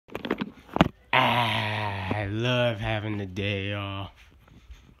love having the day off.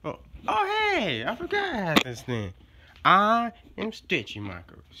 Oh, hey, I forgot I had this thing. I am Strechty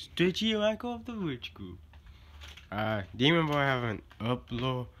Michael. Strechty Michael of the Rich Group. Demon Boy haven't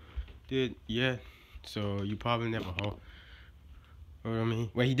uploaded yet, so you probably never heard what I mean.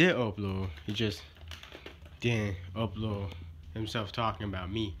 Well, he did upload. He just didn't upload himself talking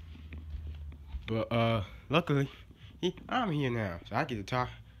about me. But luckily, I'm here now, so I get to talk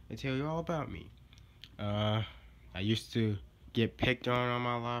and tell you all about me. I used to get picked on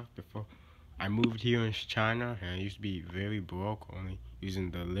my life before I moved here in China, and I used to be very broke, only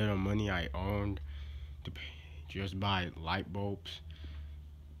using the little money I earned to just buy light bulbs,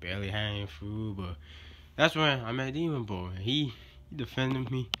 barely had any food. But that's when I met Demon Boy. He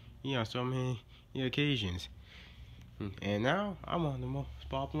defended me, on so many occasions, and now I'm one of the most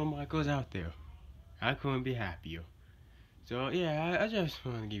popular Michaels out there. I couldn't be happier. So yeah, I just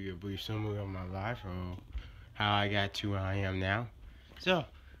want to give you a brief summary of my life, or how I got to where I am now. So,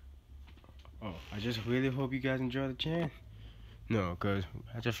 I just really hope you guys enjoy the channel. No, cause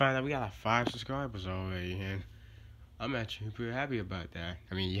I just found out we got like 5 subscribers already, and I'm actually pretty happy about that.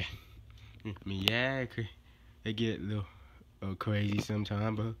 I mean, yeah, it get a little crazy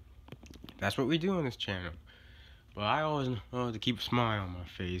sometimes, but that's what we do on this channel. But I always know to keep a smile on my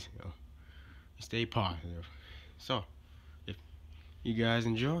face, stay positive. So, if you guys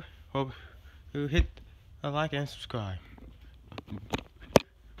enjoy, hope you hit a like and subscribe.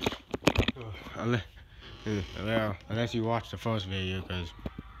 Unless you watch the first video, because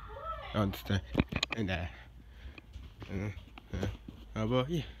I understand that. But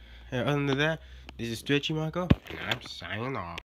yeah, other than that, this is Strechty Michael, and I'm signing off.